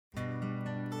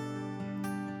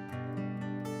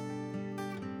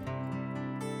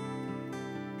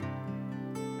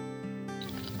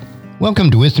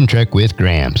Welcome to Wisdom Trek with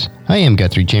Gramps. I am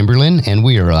Guthrie Chamberlain, and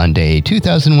we are on day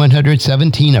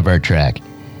 2117 of our trek.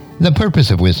 The purpose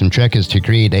of Wisdom Trek is to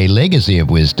create a legacy of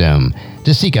wisdom,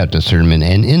 to seek out discernment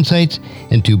and insights,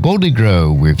 and to boldly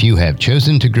grow where few have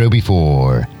chosen to grow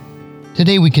before.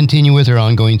 Today we continue with our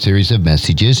ongoing series of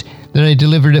messages that I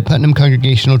delivered at Putnam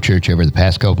Congregational Church over the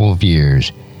past couple of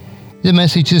years. The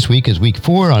message this week is week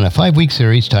 4 on a 5-week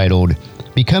series titled,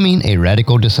 Becoming a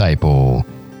Radical Disciple.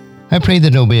 I pray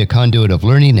that it will be a conduit of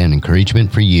learning and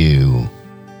encouragement for you.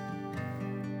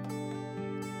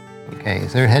 Okay,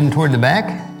 so they're heading toward the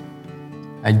back.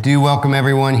 I do welcome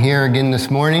everyone here again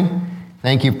this morning.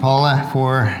 Thank you, Paula,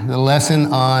 for the lesson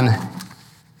on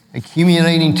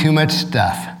accumulating too much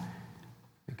stuff,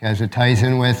 because it ties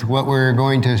in with what we're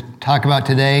going to talk about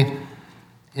today.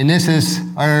 And this is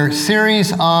our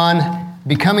series on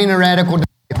becoming a radical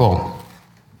disciple.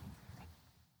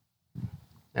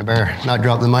 I better not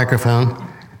drop the microphone.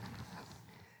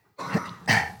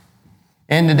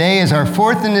 And today is our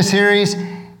fourth in the series,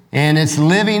 and it's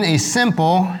living a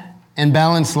simple and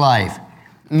balanced life.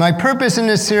 My purpose in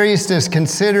this series is to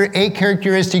consider 8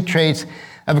 characteristic traits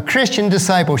of Christian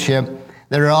discipleship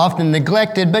that are often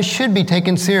neglected but should be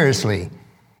taken seriously.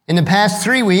 In the past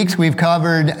 3 weeks, we've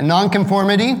covered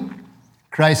nonconformity,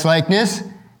 Christ-likeness,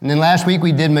 and then last week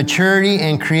we did maturity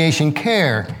and creation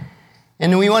care.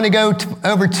 And we want to go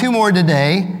over 2 more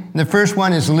today. The first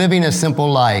one is living a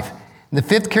simple life. The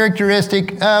 5th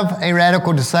characteristic of a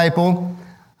radical disciple,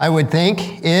 I would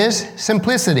think, is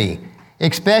simplicity,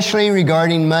 especially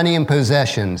regarding money and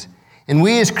possessions. And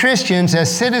we as Christians,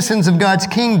 as citizens of God's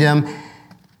kingdom,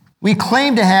 we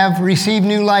claim to have received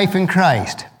new life in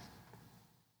Christ.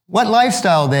 What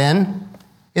lifestyle, then,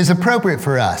 is appropriate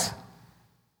for us?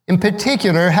 In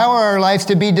particular, how are our lives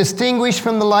to be distinguished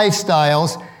from the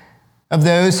lifestyles of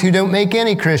those who don't make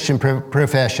any Christian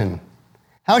profession?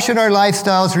 How should our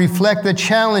lifestyles reflect the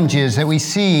challenges that we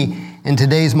see in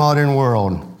today's modern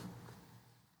world?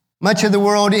 Much of the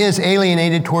world is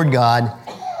alienated toward God.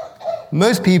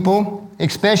 Most people,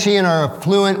 especially in our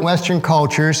affluent Western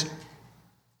cultures,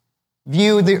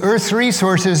 view the earth's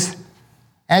resources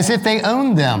as if they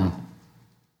own them,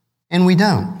 and we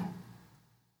don't.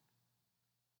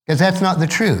 Because that's not the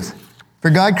truth. For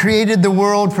God created the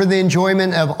world for the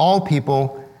enjoyment of all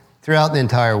people throughout the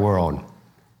entire world.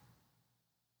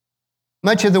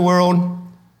 Much of the world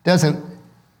doesn't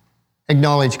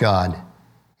acknowledge God.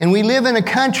 And we live in a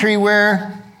country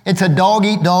where it's a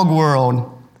dog-eat-dog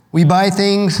world. We buy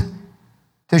things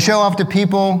to show off to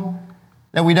people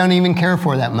that we don't even care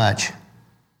for that much.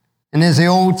 And as the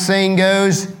old saying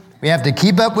goes, we have to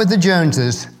keep up with the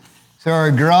Joneses. So our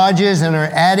garages and our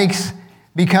attics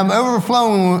become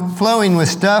overflowing with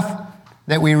stuff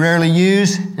that we rarely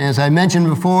use. And as I mentioned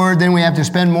before, then we have to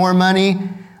spend more money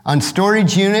on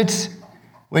storage units,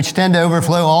 which tend to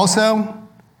overflow also.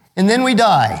 And then we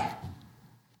die.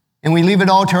 And we leave it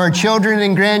all to our children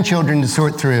and grandchildren to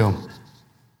sort through.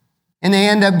 And they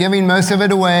end up giving most of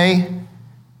it away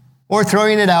or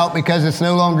throwing it out because it's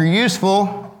no longer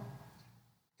useful,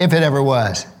 if it ever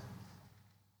was.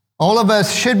 All of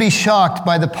us should be shocked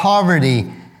by the poverty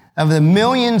of the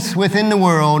millions within the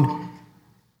world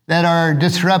that are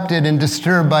disrupted and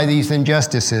disturbed by these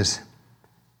injustices.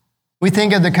 We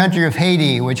think of the country of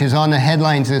Haiti, which is on the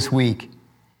headlines this week,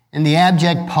 and the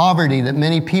abject poverty that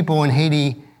many people in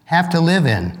Haiti have to live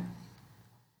in.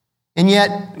 And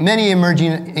yet, many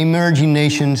emerging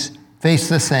nations face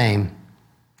the same.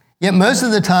 Yet most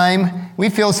of the time, we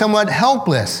feel somewhat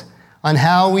helpless on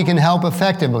how we can help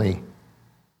effectively.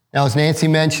 Now, as Nancy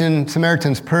mentioned,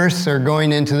 Samaritan's Purse are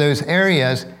going into those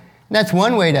areas. And that's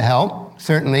one way to help,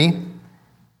 certainly.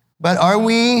 But are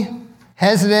we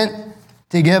hesitant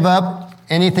to give up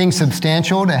anything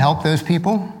substantial to help those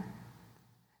people?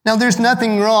 Now, there's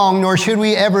nothing wrong, nor should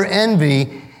we ever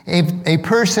envy a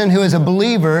person who is a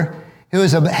believer who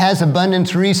has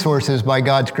abundant resources by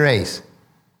God's grace.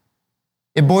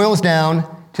 It boils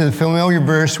down to the familiar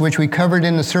verse which we covered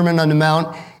in the Sermon on the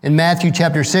Mount in Matthew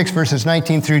chapter 6, verses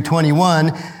 19 through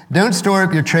 21. Don't store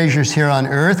up your treasures here on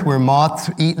earth where moths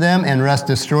eat them and rust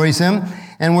destroys them,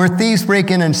 and where thieves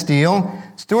break in and steal.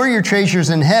 Store your treasures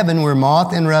in heaven where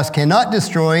moth and rust cannot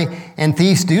destroy, and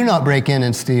thieves do not break in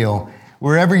and steal.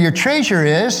 Wherever your treasure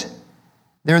is,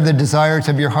 there the desires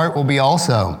of your heart will be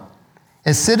also.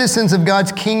 As citizens of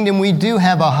God's kingdom, we do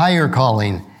have a higher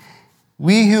calling.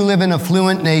 We who live in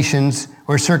affluent nations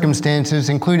or circumstances,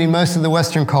 including most of the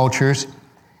Western cultures,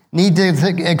 need to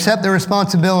accept the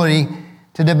responsibility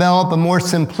to develop a more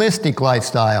simplistic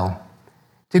lifestyle,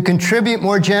 to contribute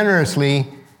more generously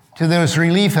to those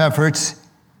relief efforts,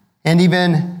 and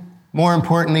even more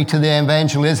importantly, to the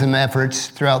evangelism efforts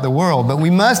throughout the world. But we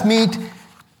must meet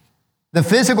the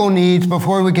physical needs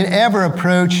before we can ever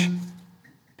approach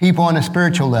people on a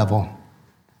spiritual level.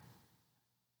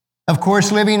 Of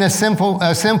course, living a simple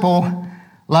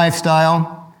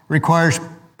lifestyle requires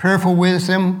prayerful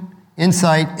wisdom,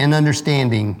 insight, and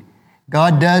understanding.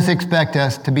 God does expect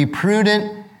us to be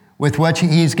prudent with what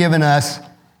He's given us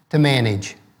to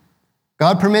manage.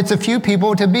 God permits a few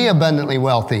people to be abundantly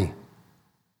wealthy.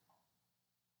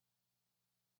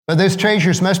 But those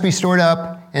treasures must be stored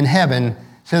up in heaven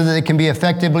so that they can be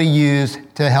effectively used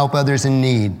to help others in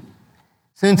need.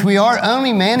 Since we are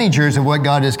only managers of what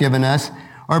God has given us,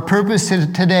 our purpose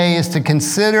today is to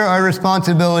consider our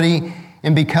responsibility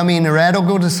in becoming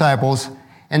radical disciples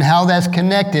and how that's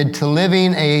connected to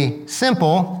living a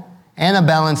simple and a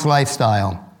balanced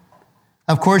lifestyle.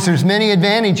 Of course, there's many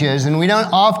advantages, and we don't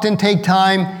often take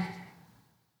time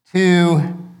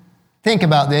to think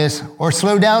about this or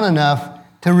slow down enough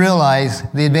to realize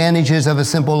the advantages of a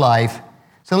simple life.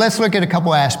 So let's look at a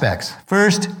couple aspects.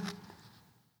 First,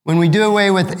 when we do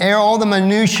away with all the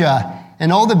minutia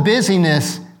and all the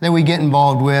busyness that we get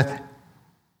involved with,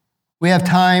 we have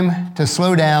time to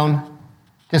slow down,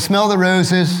 to smell the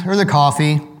roses or the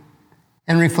coffee,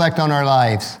 and reflect on our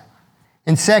lives.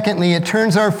 And secondly, it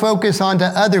turns our focus onto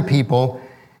other people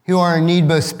who are in need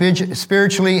both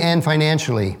spiritually and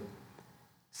financially.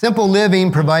 Simple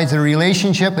living provides a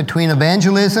relationship between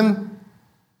evangelism,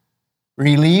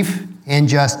 relief, and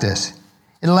justice.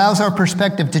 It allows our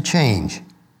perspective to change.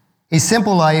 A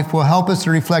simple life will help us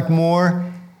to reflect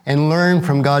more and learn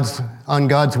from on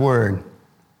God's Word.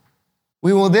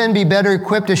 We will then be better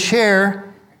equipped to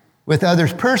share with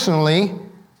others personally,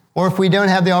 or if we don't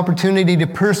have the opportunity to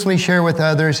personally share with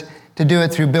others, to do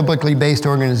it through biblically based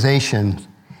organizations.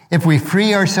 If we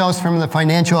free ourselves from the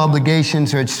financial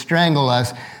obligations that strangle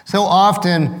us, so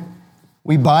often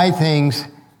we buy things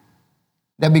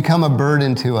that become a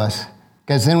burden to us,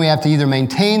 because then we have to either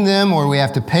maintain them or we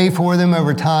have to pay for them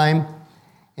over time,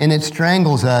 and it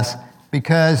strangles us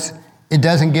because it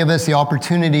doesn't give us the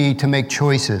opportunity to make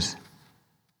choices.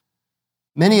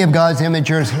 Many of God's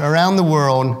imagers around the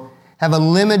world have a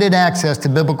limited access to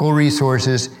biblical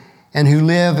resources and who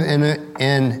live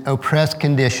in oppressed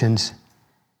conditions.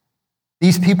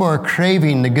 These people are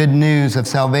craving the good news of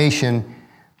salvation,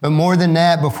 but more than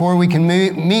that, before we can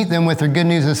meet them with the good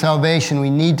news of salvation, we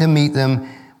need to meet them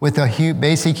with the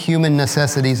basic human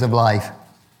necessities of life.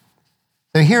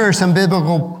 So here are some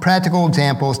biblical practical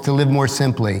examples to live more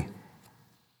simply,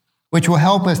 which will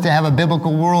help us to have a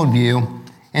biblical worldview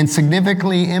and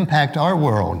significantly impact our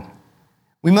world.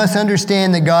 We must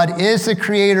understand that God is the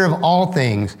creator of all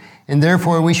things, and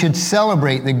therefore we should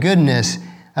celebrate the goodness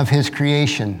of His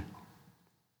creation.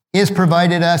 He has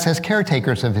provided us as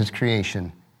caretakers of His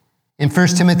creation. In 1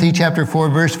 Timothy chapter 4,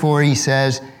 verse 4,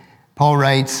 Paul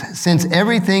writes, "Since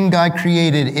everything God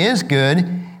created is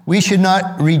good, we should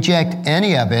not reject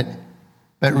any of it,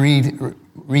 but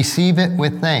receive it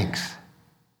with thanks."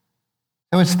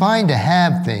 So it's fine to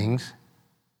have things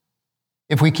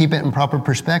if we keep it in proper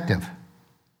perspective.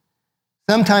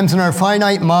 Sometimes in our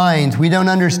finite minds, we don't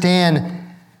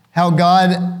understand how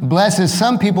God blesses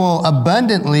some people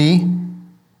abundantly,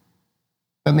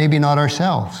 but maybe not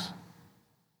ourselves.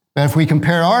 But if we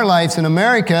compare our lives in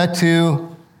America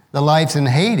to the lives in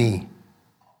Haiti,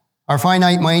 our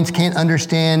finite minds can't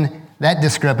understand that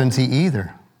discrepancy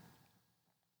either.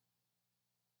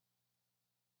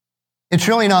 It's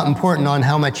really not important on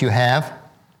how much you have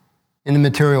in the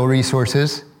material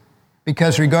resources,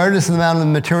 because regardless of the amount of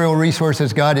material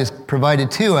resources God has provided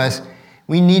to us,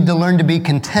 we need to learn to be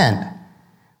content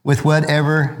with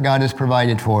whatever God has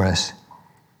provided for us.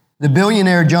 The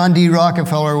billionaire John D.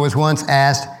 Rockefeller was once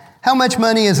asked, "How much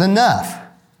money is enough?"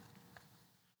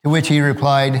 To which he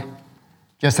replied,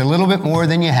 "Just a little bit more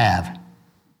than you have."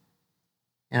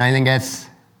 And I think that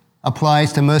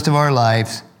applies to most of our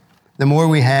lives. The more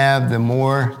we have, the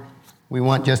more we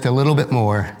want just a little bit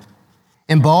more.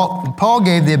 And Paul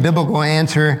gave the biblical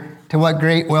answer to what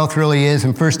great wealth really is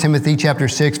in 1 Timothy chapter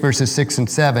 6, verses 6 and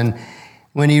 7,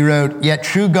 when he wrote, "Yet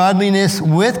true godliness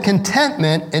with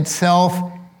contentment itself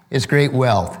is great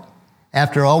wealth.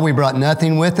 After all, we brought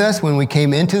nothing with us when we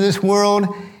came into this world,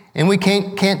 and we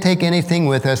can't take anything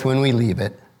with us when we leave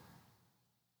it."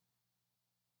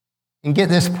 And get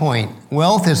this point,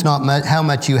 wealth is not how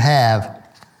much you have,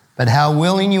 but how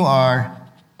willing you are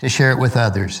to share it with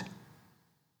others.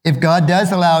 If God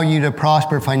does allow you to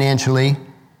prosper financially,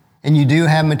 and you do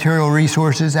have material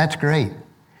resources, that's great.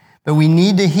 But we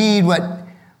need to heed what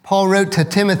Paul wrote to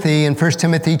Timothy in 1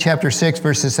 Timothy chapter 6,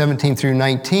 verses 17 through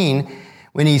 19,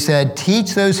 when he said,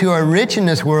 "Teach those who are rich in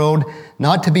this world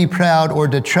not to be proud or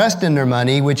to trust in their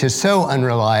money, which is so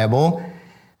unreliable.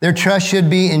 Their trust should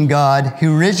be in God,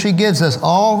 who richly gives us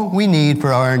all we need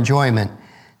for our enjoyment.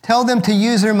 Tell them to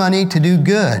use their money to do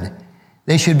good.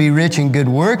 They should be rich in good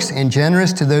works and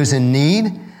generous to those in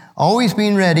need, always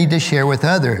being ready to share with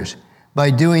others. By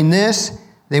doing this,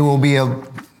 they will be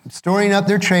storing up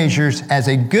their treasures as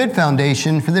a good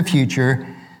foundation for the future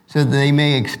so that they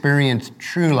may experience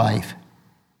true life."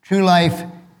 True life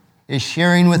is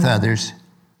sharing with others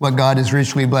what God has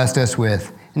richly blessed us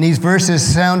with. And these verses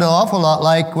sound an awful lot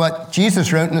like what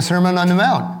Jesus wrote in the Sermon on the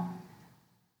Mount.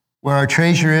 Where our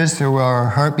treasure is, there will our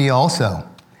heart be also.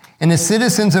 And as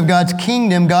citizens of God's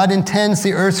kingdom, God intends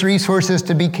the earth's resources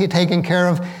to be taken care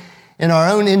of in our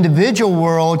own individual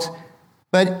worlds,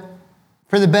 but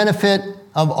for the benefit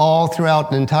of all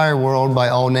throughout the entire world by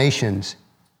all nations.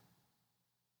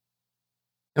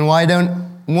 And why I don't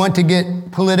want to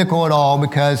get political at all,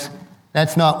 because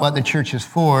that's not what the church is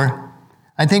for.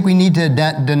 I think we need to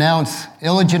denounce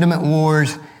illegitimate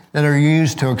wars that are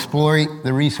used to exploit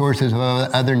the resources of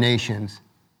other nations.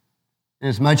 And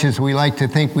as much as we like to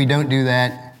think we don't do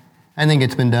that, I think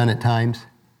it's been done at times.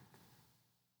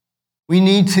 We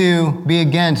need to be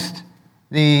against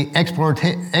the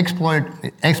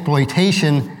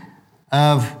exploitation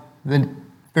of the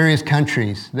various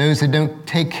countries, those that don't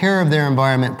take care of their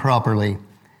environment properly.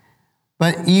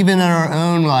 But even in our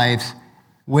own lives,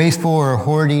 wasteful or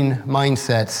hoarding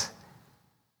mindsets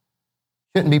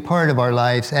shouldn't be part of our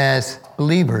lives as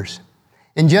believers.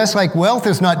 And just like wealth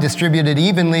is not distributed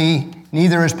evenly,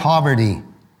 neither is poverty.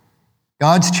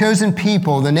 God's chosen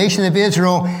people, the nation of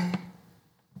Israel,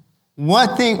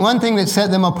 one thing that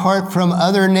set them apart from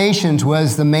other nations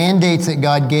was the mandates that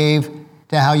God gave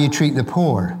to how you treat the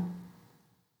poor.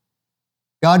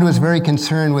 God was very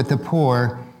concerned with the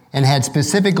poor and had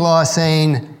specific laws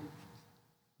saying,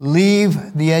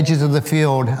 leave the edges of the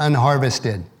field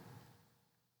unharvested,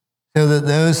 so that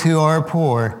those who are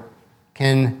poor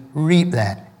can reap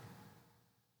that.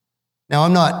 Now,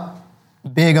 I'm not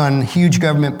big on huge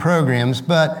government programs,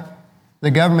 but the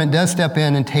government does step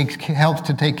in and helps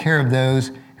to take care of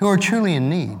those who are truly in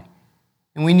need.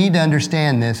 And we need to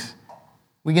understand this.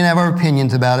 We can have our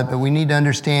opinions about it, but we need to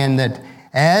understand that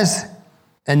as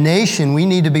a nation, we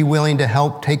need to be willing to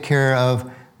help take care of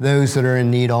those that are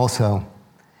in need also.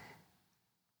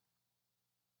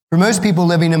 For most people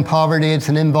living in poverty, it's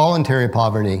an involuntary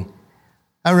poverty.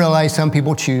 I realize some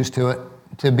people choose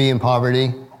to be in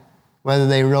poverty, whether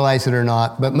they realize it or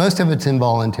not, but most of it's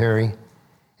involuntary.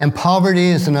 And poverty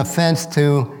is an offense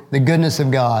to the goodness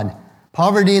of God.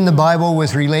 Poverty in the Bible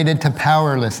was related to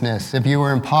powerlessness. If you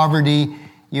were in poverty,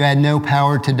 you had no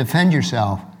power to defend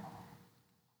yourself.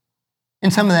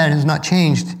 And some of that has not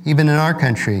changed even in our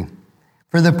country.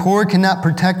 For the poor cannot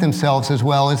protect themselves as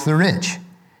well as the rich.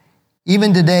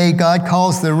 Even today, God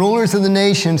calls the rulers of the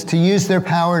nations to use their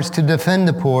powers to defend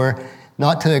the poor,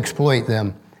 not to exploit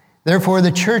them. Therefore,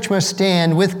 the church must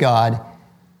stand with God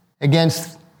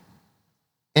against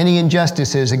any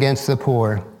injustices against the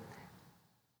poor.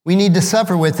 We need to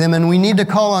suffer with them, and we need to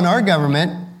call on our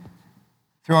government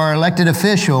through our elected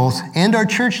officials and our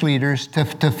church leaders to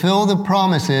fulfill the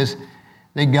promises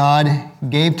that God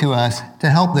gave to us to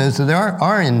help those that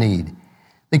are in need.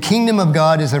 The kingdom of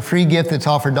God is a free gift that's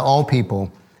offered to all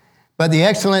people. But the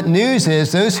excellent news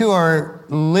is those who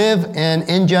live in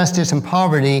injustice and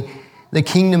poverty, the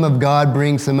kingdom of God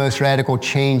brings the most radical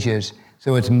changes.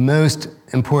 So it's most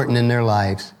important in their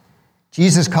lives.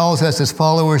 Jesus calls us as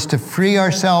followers to free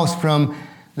ourselves from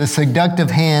the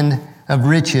seductive hand of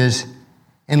riches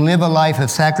and live a life of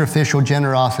sacrificial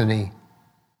generosity.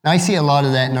 Now, I see a lot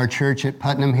of that in our church at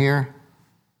Putnam here.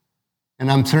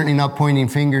 And I'm certainly not pointing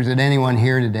fingers at anyone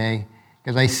here today,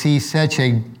 because I see such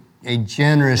a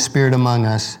generous spirit among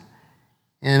us.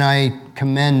 And I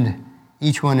commend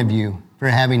each one of you for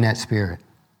having that spirit.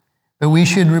 But we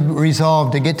should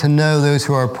resolve to get to know those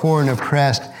who are poor and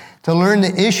oppressed, to learn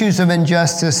the issues of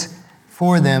injustice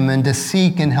for them, and to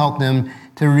seek and help them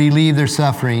to relieve their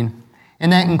suffering.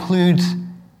 And that includes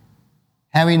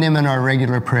having them in our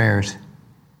regular prayers.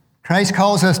 Christ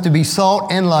calls us to be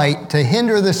salt and light, to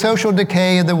hinder the social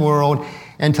decay of the world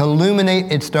and to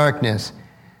illuminate its darkness.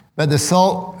 But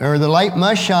the light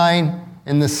must shine,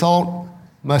 and the salt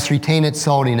must retain its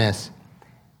saltiness.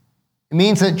 It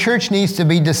means that church needs to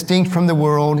be distinct from the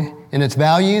world in its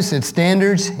values, its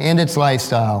standards, and its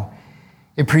lifestyle.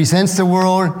 It presents the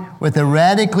world with the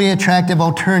radically attractive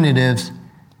alternatives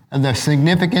of the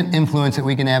significant influence that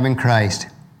we can have in Christ.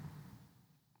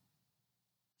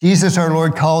 Jesus, our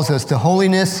Lord, calls us to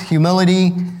holiness,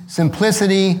 humility,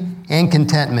 simplicity, and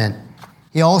contentment.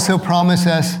 He also promised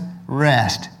us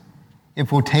rest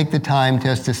if we'll take the time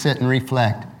just to sit and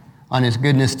reflect on his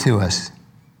goodness to us.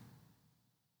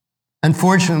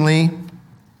 Unfortunately,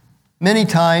 many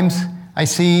times I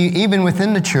see, even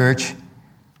within the church,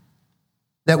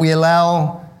 that we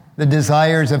allow the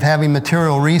desires of having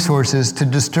material resources to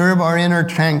disturb our inner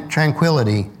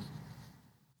tranquility.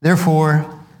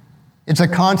 Therefore, it's a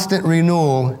constant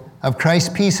renewal of Christ's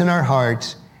peace in our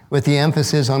hearts with the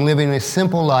emphasis on living a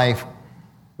simple life,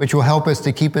 which will help us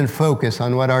to keep in focus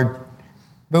on what our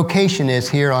vocation is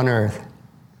here on earth.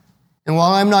 And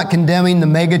while I'm not condemning the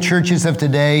mega churches of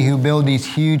today who build these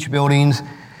huge buildings,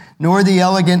 nor the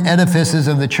elegant edifices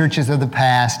of the churches of the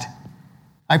past,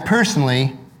 I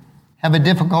personally have a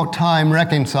difficult time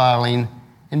reconciling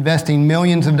investing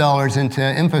millions of dollars into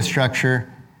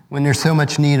infrastructure when there's so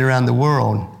much need around the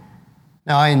world.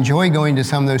 Now, I enjoy going to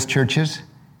some of those churches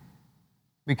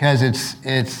because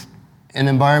it's an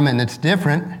environment that's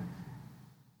different,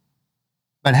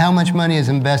 but how much money is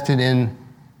invested in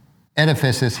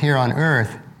edifices here on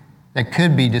earth that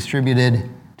could be distributed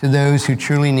to those who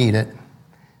truly need it?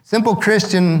 Simple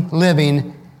Christian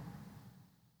living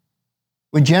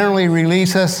would generally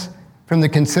release us from the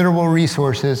considerable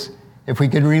resources if we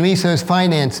could release those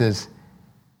finances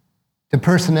to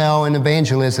personnel and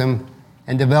evangelism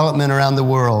and development around the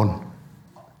world.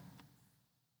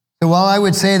 So while I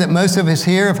would say that most of us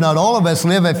here, if not all of us,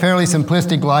 live a fairly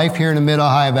simplistic life here in the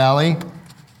Mid-Ohio Valley,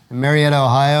 in Marietta,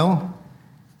 Ohio,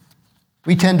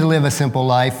 we tend to live a simple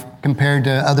life compared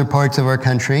to other parts of our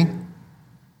country.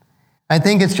 I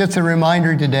think it's just a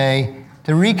reminder today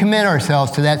to recommit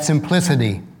ourselves to that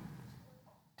simplicity,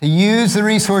 to use the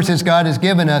resources God has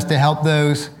given us to help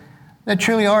those that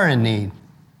truly are in need,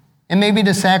 and maybe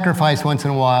to sacrifice once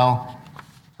in a while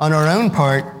on our own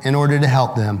part in order to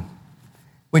help them,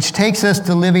 which takes us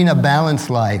to living a balanced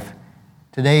life.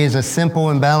 Today is a simple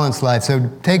and balanced life, so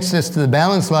it takes us to the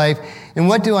balanced life. And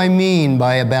what do I mean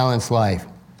by a balanced life?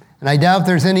 And I doubt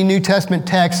there's any New Testament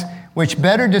text which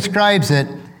better describes it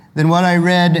than what I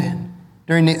read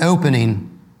during the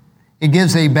opening. It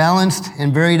gives a balanced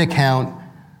and varied account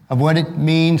of what it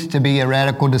means to be a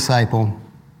radical disciple.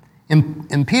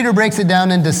 And Peter breaks it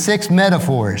down into 6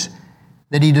 metaphors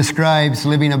that he describes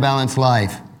living a balanced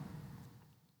life.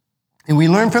 And we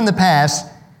learn from the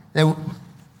past that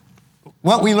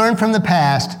what we learn from the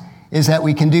past is that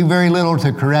we can do very little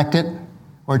to correct it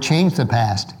or change the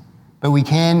past, but we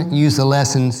can use the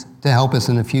lessons to help us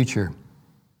in the future.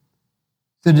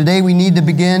 So today we need to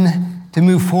begin to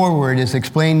move forward, as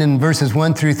explained in verses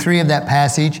 1 through 3 of that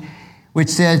passage, which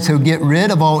said, "So get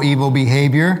rid of all evil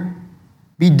behavior,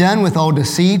 be done with all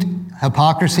deceit,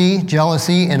 hypocrisy,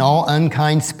 jealousy, and all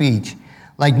unkind speech.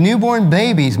 Like newborn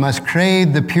babies must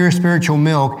crave the pure spiritual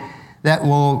milk that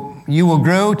you will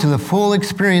grow to the full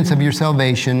experience of your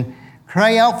salvation.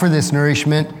 Cry out for this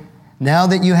nourishment now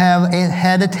that you have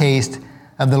had a taste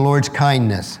of the Lord's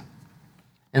kindness."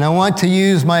 And I want to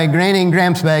use my Granny and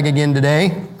Gramps bag again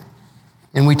today.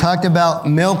 And we talked about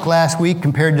milk last week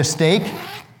compared to steak.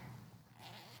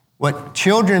 What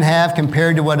children have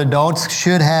compared to what adults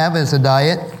should have as a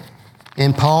diet.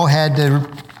 And Paul had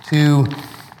to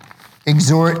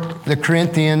exhort the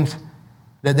Corinthians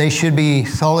that they should be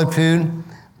solid food.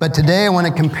 But today I want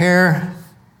to compare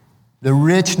the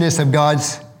richness of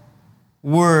God's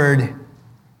word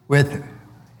with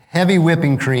heavy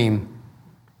whipping cream.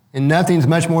 And nothing's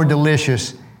much more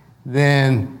delicious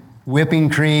than whipping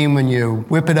cream when you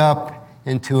whip it up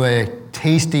into a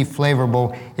tasty,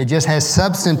 flavorful. It just has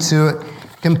substance to it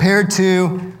compared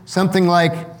to something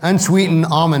like unsweetened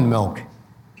almond milk,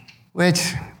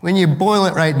 which when you boil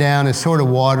it right down is sort of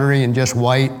watery and just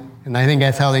white. And I think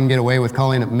that's how they can get away with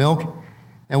calling it milk.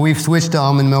 And we've switched to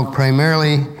almond milk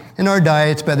primarily in our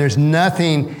diets, but there's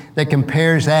nothing that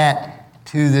compares that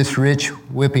to this rich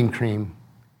whipping cream.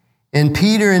 And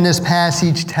Peter in this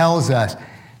passage tells us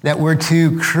that we're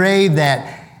to crave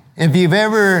that. If you've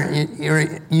ever,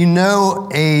 you know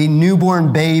a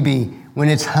newborn baby, when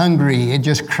it's hungry, it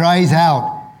just cries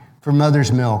out for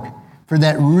mother's milk, for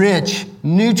that rich,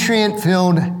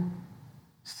 nutrient-filled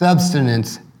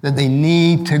substance that they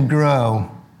need to grow.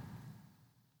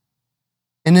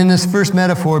 And in this first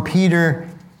metaphor, Peter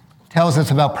tells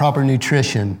us about proper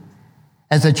nutrition.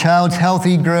 As a child's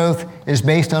healthy growth is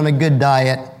based on a good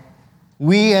diet,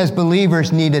 we as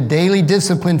believers need a daily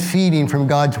disciplined feeding from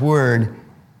God's word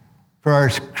for our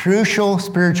crucial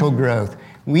spiritual growth.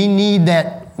 We need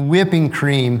that whipping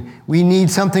cream. We need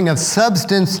something of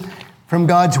substance from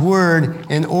God's word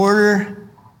in order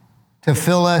to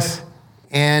fill us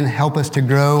and help us to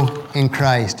grow in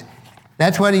Christ.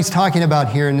 That's what he's talking about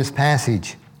here in this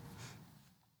passage.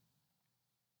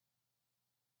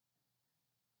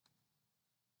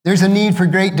 There's a need for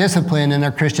great discipline in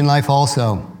our Christian life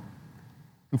also.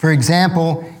 For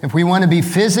example, if we want to be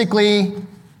physically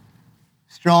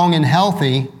strong and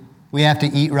healthy, we have to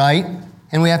eat right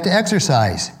and we have to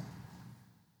exercise.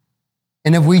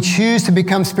 And if we choose to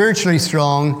become spiritually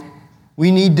strong,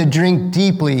 we need to drink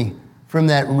deeply from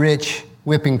that rich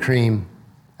whipping cream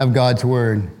of God's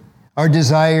Word. Our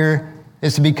desire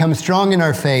is to become strong in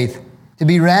our faith, to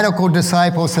be radical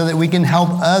disciples so that we can help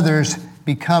others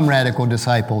become radical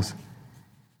disciples.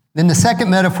 Then the second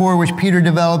metaphor which Peter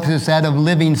develops is that of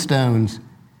living stones.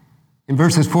 In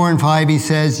verses 4 and 5, he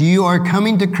says, "You are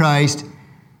coming to Christ,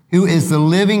 who is the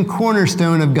living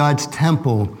cornerstone of God's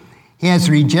temple. He was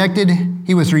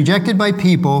rejected by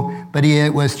people, but he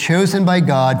was chosen by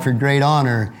God for great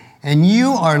honor. And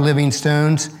you are living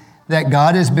stones that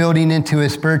God is building into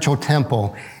his spiritual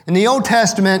temple." In the Old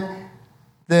Testament,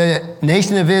 the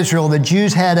nation of Israel, the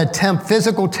Jews had a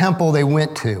physical temple they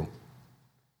went to.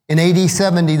 In AD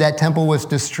 70, that temple was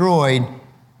destroyed.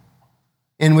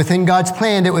 And within God's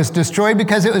plan, it was destroyed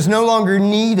because it was no longer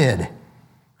needed.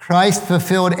 Christ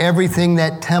fulfilled everything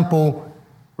that temple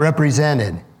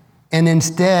represented. And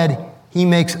instead, he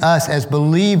makes us as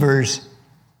believers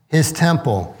his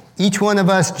temple. Each one of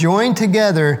us joined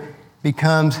together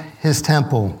becomes his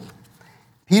temple.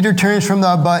 Peter turns from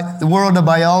the world of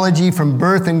biology, from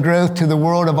birth and growth, to the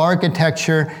world of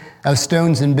architecture, of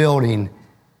stones and building.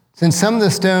 Since some of the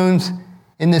stones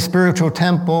in the spiritual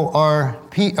temple are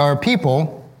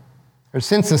people, or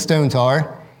since the stones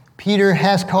are, Peter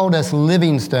has called us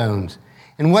living stones.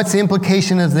 And what's the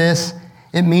implication of this?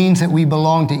 It means that we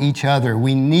belong to each other.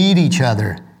 We need each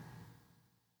other.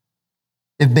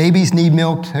 If babies need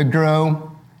milk to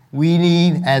grow, we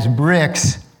need, as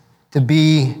bricks, to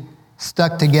be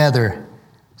stuck together.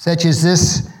 Such as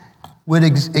this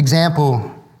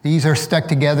example, these are stuck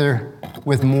together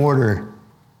with mortar.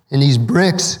 And these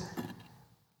bricks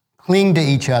cling to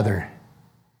each other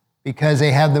because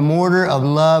they have the mortar of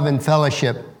love and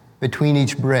fellowship between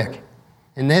each brick.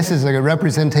 And this is a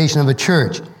representation of a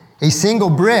church. A single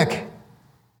brick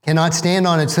cannot stand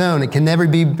on its own. It can never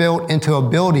be built into a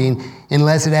building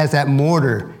unless it has that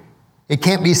mortar. It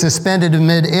can't be suspended in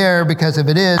midair because if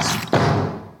it is,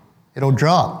 it'll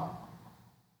drop.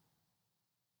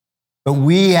 But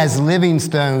we as living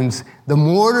stones, the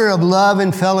mortar of love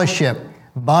and fellowship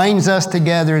binds us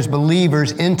together as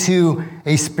believers into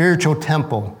a spiritual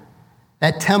temple.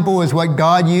 That temple is what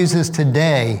God uses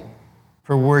today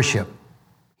for worship.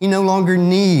 He no longer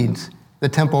needs the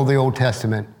temple of the Old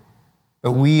Testament,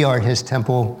 but we are his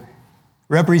temple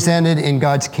represented in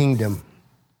God's kingdom.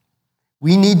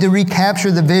 We need to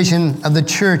recapture the vision of the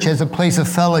church as a place of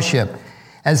fellowship,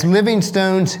 as living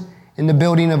stones in the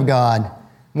building of God.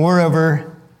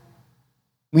 Moreover,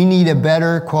 we need a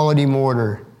better quality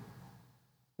mortar.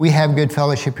 We have good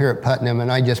fellowship here at Putnam,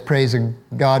 and I just praise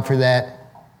God for that.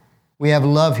 We have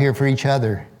love here for each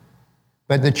other.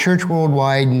 But the church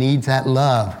worldwide needs that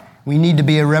love. We need to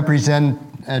be a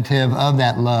representative of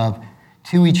that love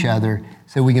to each other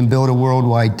so we can build a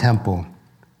worldwide temple.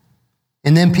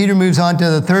 And then Peter moves on to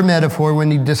the third metaphor.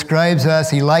 When he describes us,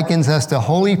 he likens us to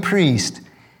holy priests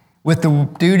with the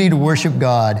duty to worship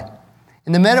God.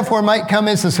 And the metaphor might come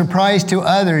as a surprise to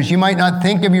others. You might not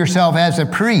think of yourself as a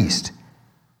priest.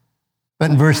 But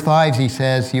in verse 5, he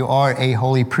says, you are a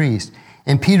holy priest.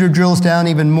 And Peter drills down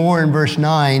even more in verse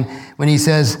 9 when he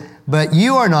says, but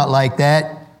you are not like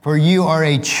that, for you are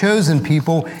a chosen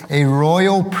people, a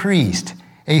royal priest,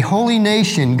 a holy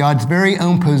nation, God's very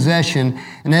own possession.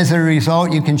 And as a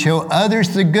result, you can show others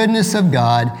the goodness of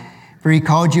God, for he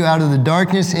called you out of the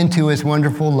darkness into his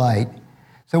wonderful light.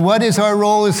 So what is our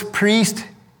role as priest?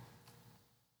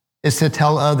 Is to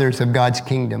tell others of God's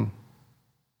kingdom.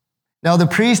 Now, the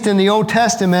priest in the Old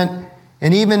Testament,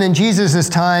 and even in Jesus'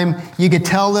 time, you could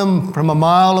tell them from a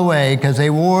mile away because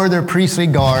they wore their priestly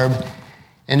garb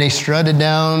and they strutted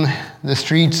down the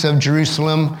streets of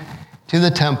Jerusalem to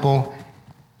the temple.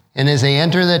 And as they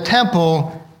enter the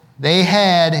temple, they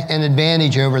had an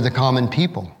advantage over the common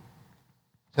people.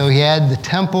 So he had the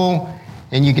temple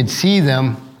and you could see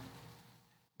them,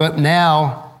 but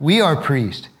now we are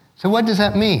priests. So what does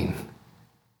that mean?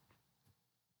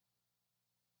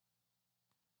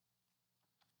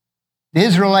 The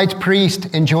Israelites' priests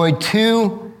enjoyed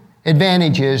two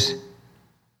advantages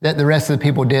that the rest of the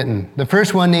people didn't. The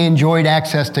first one, they enjoyed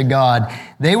access to God.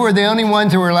 They were the only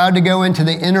ones who were allowed to go into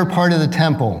the inner part of the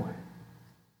temple.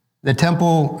 The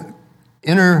temple,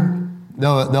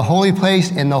 the holy place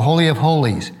and the Holy of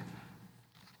Holies.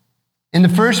 In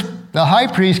the high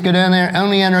priest could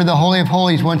only enter the Holy of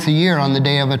Holies once a year on the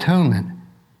Day of Atonement.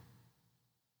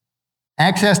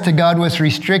 Access to God was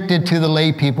restricted to the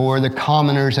lay people or the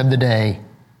commoners of the day.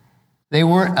 They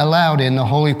weren't allowed in the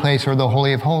holy place or the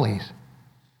Holy of Holies.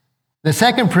 The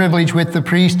second privilege which the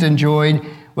priest enjoyed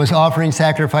was offering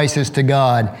sacrifices to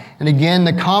God. And again,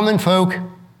 the common folk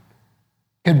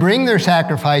could bring their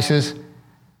sacrifices,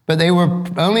 but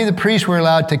only the priests were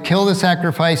allowed to kill the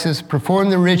sacrifices, perform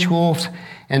the rituals,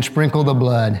 and sprinkle the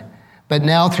blood. But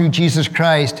now through Jesus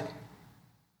Christ,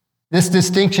 this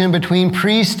distinction between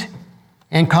priest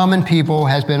and common people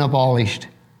has been abolished.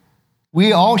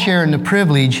 We all share in the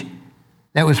privilege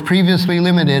that was previously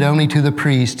limited only to the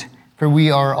priest, for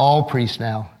we are all priests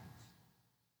now.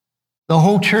 The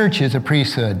whole church is a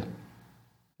priesthood.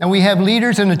 Now we have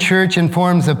leaders in the church in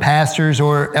forms of pastors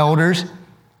or elders,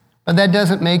 but that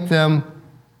doesn't make them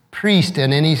priests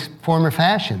in any form or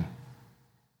fashion.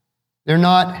 They're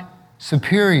not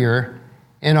superior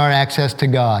in our access to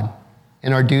God,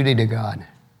 in our duty to God.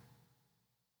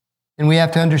 And we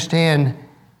have to understand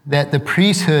that the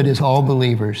priesthood is all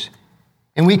believers.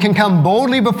 And we can come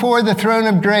boldly before the throne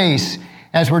of grace,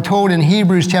 as we're told in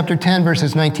Hebrews chapter 10,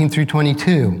 verses 19 through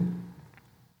 22.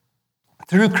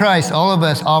 Through Christ, all of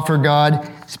us offer God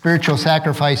spiritual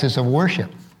sacrifices of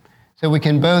worship. So we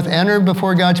can both enter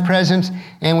before God's presence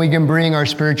and we can bring our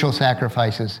spiritual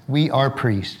sacrifices. We are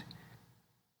priests.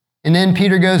 And then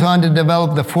Peter goes on to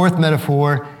develop the fourth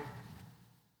metaphor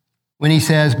when he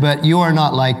says, "But you are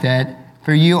not like that,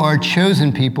 for you are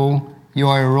chosen people. You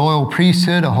are a royal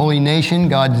priesthood, a holy nation,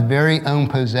 God's very own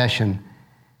possession."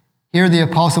 Here the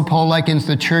Apostle Paul likens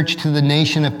the church to the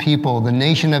nation of people. The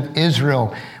nation of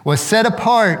Israel was set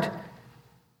apart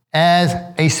as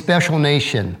a special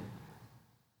nation.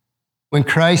 When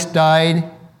Christ died,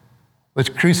 was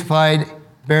crucified,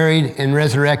 buried, and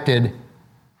resurrected,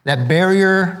 that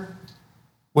barrier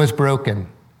was broken.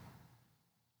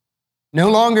 No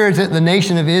longer is it the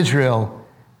nation of Israel,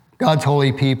 God's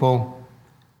holy people,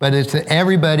 but it's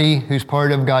everybody who's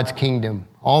part of God's kingdom.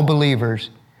 All believers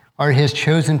are his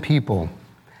chosen people.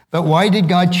 But why did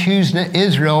God choose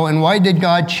Israel, and why did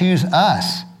God choose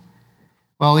us?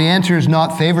 Well, the answer is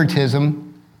not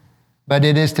favoritism, but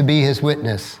it is to be his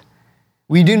witness.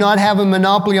 We do not have a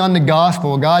monopoly on the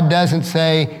gospel. God doesn't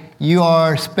say, you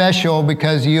are special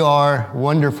because you are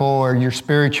wonderful or you're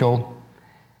spiritual.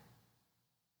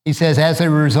 He says, as a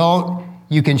result,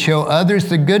 you can show others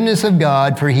the goodness of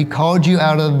God, for he called you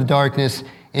out of the darkness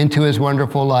into his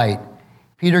wonderful light.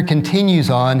 Peter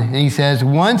continues on, and he says,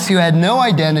 once you had no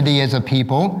identity as a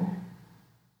people,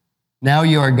 now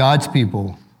you are God's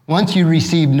people. Once you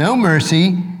received no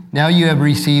mercy, now you have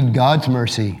received God's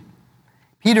mercy.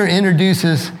 Peter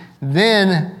introduces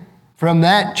then from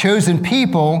that chosen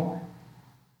people,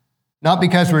 not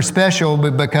because we're special,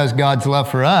 but because God's love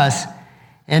for us.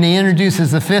 And he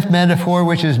introduces the fifth metaphor,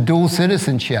 which is dual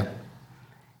citizenship.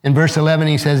 In verse 11,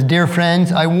 he says, "Dear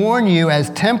friends, I warn you as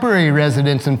temporary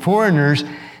residents and foreigners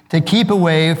to keep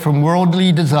away from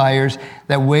worldly desires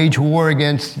that wage war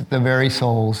against the very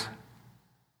souls."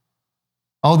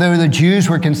 Although the Jews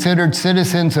were considered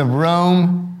citizens of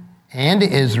Rome and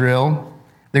Israel,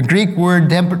 the Greek word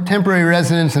temporary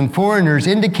residents and foreigners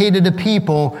indicated a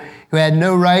people who had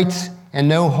no rights and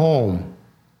no home.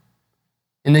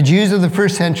 And the Jews of the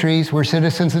first centuries were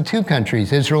citizens of two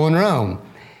countries, Israel and Rome.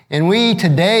 And we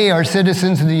today are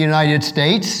citizens of the United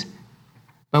States,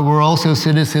 but we're also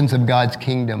citizens of God's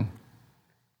kingdom.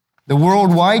 The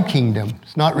worldwide kingdom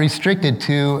is not restricted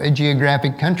to a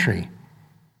geographic country.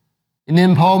 And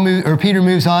then Peter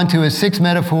moves on to his sixth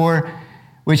metaphor,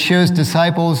 which shows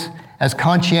disciples as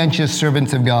conscientious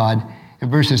servants of God.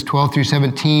 In verses 12 through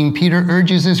 17, Peter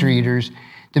urges his readers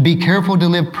to be careful to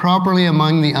live properly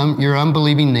among your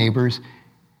unbelieving neighbors.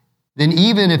 Then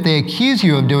even if they accuse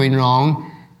you of doing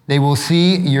wrong, they will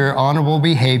see your honorable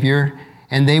behavior,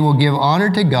 and they will give honor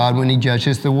to God when he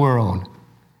judges the world.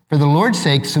 For the Lord's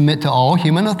sake, submit to all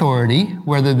human authority,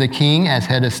 whether the king as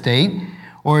head of state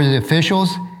or the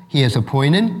officials he has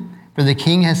appointed, for the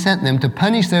king has sent them to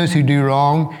punish those who do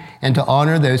wrong and to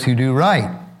honor those who do right.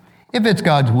 If it's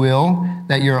God's will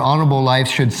that your honorable life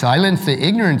should silence the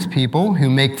ignorant people who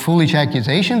make foolish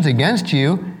accusations against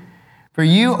you, for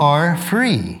you are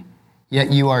free,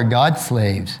 yet you are God's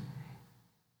slaves.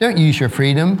 Don't use your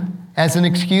freedom as an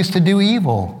excuse to do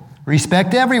evil.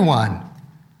 Respect everyone.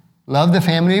 Love the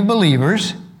family of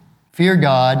believers. Fear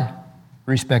God.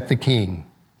 Respect the king.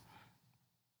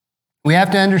 We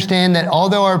have to understand that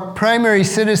although our primary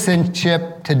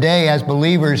citizenship today as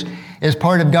believers is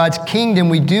part of God's kingdom,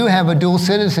 we do have a dual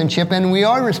citizenship, and we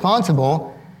are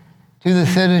responsible to the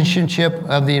citizenship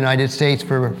of the United States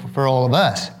for all of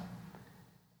us.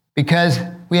 Because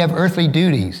we have earthly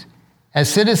duties.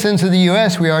 As citizens of the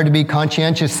U.S., we are to be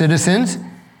conscientious citizens.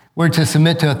 We're to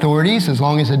submit to authorities as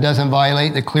long as it doesn't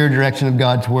violate the clear direction of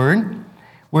God's word.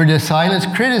 We're to silence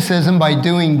criticism by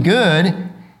doing good,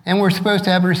 and we're supposed to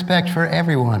have respect for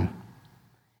everyone.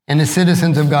 And as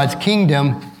citizens of God's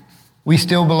kingdom, we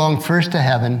still belong first to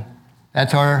heaven.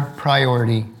 That's our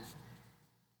priority.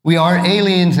 We are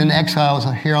aliens and exiles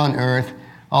here on earth.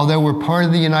 Although we're part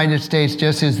of the United States,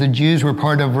 just as the Jews were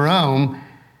part of Rome,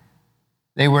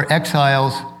 they were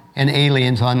exiles and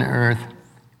aliens on earth.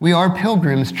 We are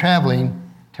pilgrims traveling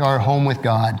to our home with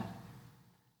God.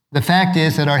 The fact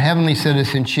is that our heavenly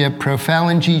citizenship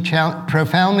profoundly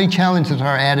challenges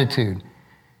our attitude.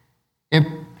 It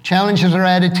challenges our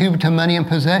attitude to money and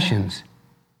possessions.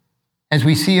 As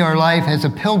we see our life as a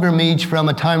pilgrimage from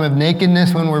a time of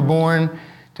nakedness when we're born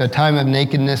to a time of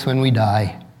nakedness when we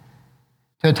die,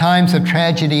 to times of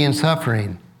tragedy and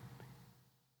suffering.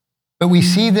 But we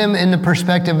see them in the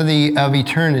perspective of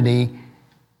eternity,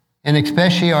 and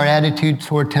especially our attitude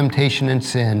toward temptation and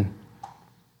sin.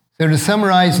 So to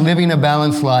summarize living a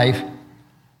balanced life,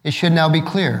 it should now be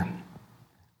clear.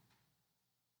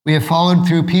 We have followed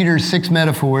through Peter's 6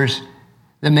 metaphors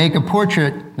that make a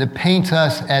portrait that paints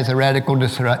us as a radical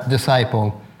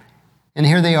disciple. And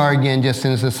here they are again, just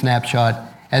as a snapshot.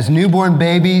 As newborn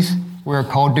babies, we're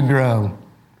called to grow.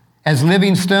 As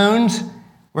living stones,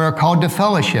 we're called to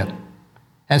fellowship.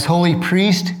 As holy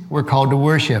priests, we're called to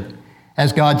worship.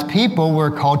 As God's people,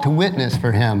 we're called to witness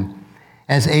for him.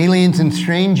 As aliens and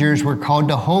strangers, we're called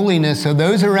to holiness, so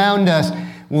those around us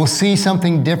will see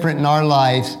something different in our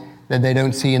lives that they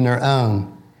don't see in their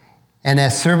own. And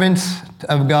as servants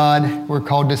of God, we're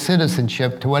called to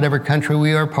citizenship to whatever country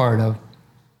we are part of.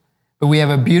 But we have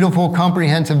a beautiful,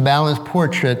 comprehensive, balanced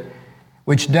portrait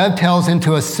which dovetails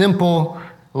into a simple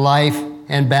life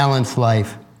and balanced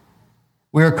life.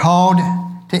 We are called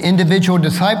to individual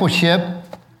discipleship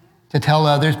to tell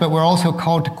others, but we're also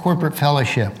called to corporate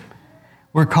fellowship.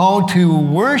 We're called to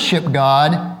worship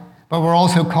God, but we're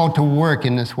also called to work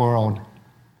in this world.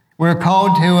 We're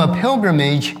called to a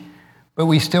pilgrimage, but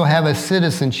we still have a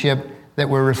citizenship that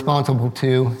we're responsible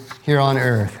to here on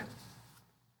earth.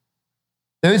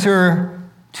 Those are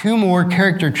 2 more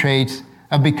character traits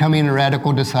of becoming a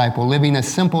radical disciple, living a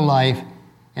simple life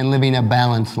and living a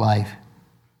balanced life.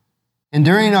 And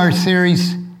during our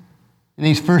series, in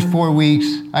these first 4 weeks,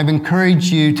 I've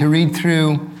encouraged you to read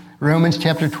through Romans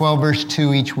chapter 12, verse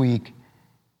 2 each week.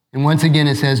 And once again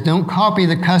it says, don't copy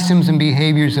the customs and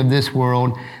behaviors of this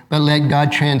world, but let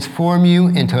God transform you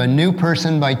into a new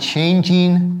person by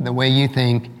changing the way you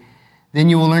think. Then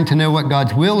you will learn to know what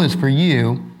God's will is for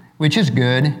you, which is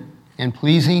good and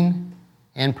pleasing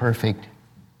and perfect.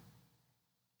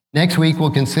 Next week,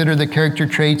 we'll consider the character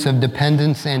traits of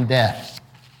dependence and death.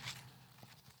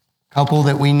 A couple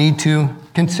that we need to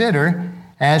consider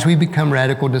as we become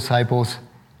radical disciples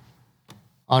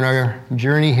on our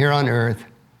journey here on earth,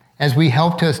 as we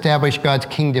help to establish God's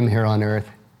kingdom here on earth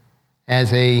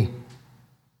as a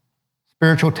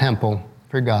spiritual temple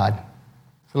for God.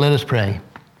 So let us pray.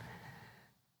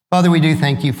 Father, we do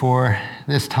thank you for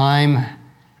this time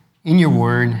in your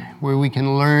word where we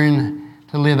can learn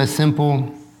to live a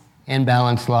simple and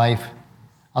balanced life,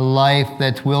 a life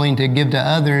that's willing to give to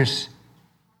others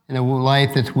and a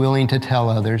life that's willing to tell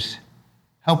others.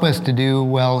 Help us to do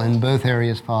well in both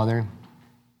areas, Father.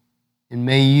 And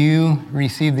may you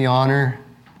receive the honor,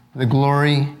 the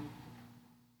glory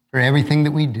for everything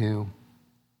that we do.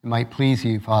 It might please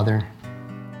you, Father.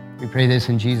 We pray this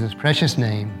in Jesus' precious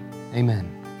name.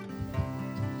 Amen.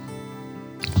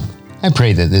 I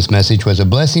pray that this message was a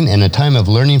blessing and a time of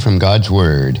learning from God's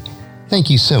Word. Thank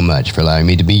you so much for allowing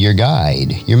me to be your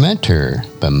guide, your mentor,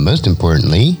 but most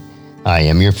importantly, I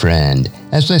am your friend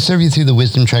as I serve you through the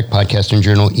Wisdom Trek podcast and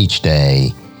journal each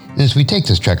day. And as we take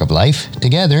this trek of life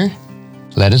together,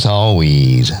 let us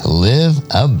always live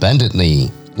abundantly,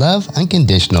 love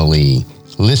unconditionally,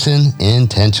 listen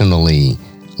intentionally,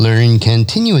 learn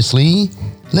continuously,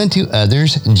 lend to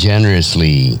others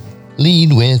generously,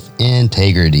 lead with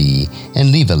integrity,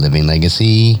 and leave a living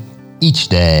legacy each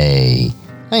day.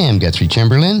 I am Guthrie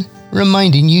Chamberlain,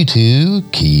 reminding you to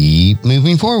keep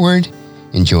moving forward,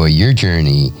 enjoy your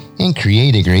journey, and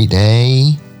create a great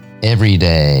day every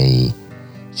day.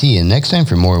 See you next time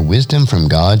for more wisdom from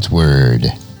God's Word.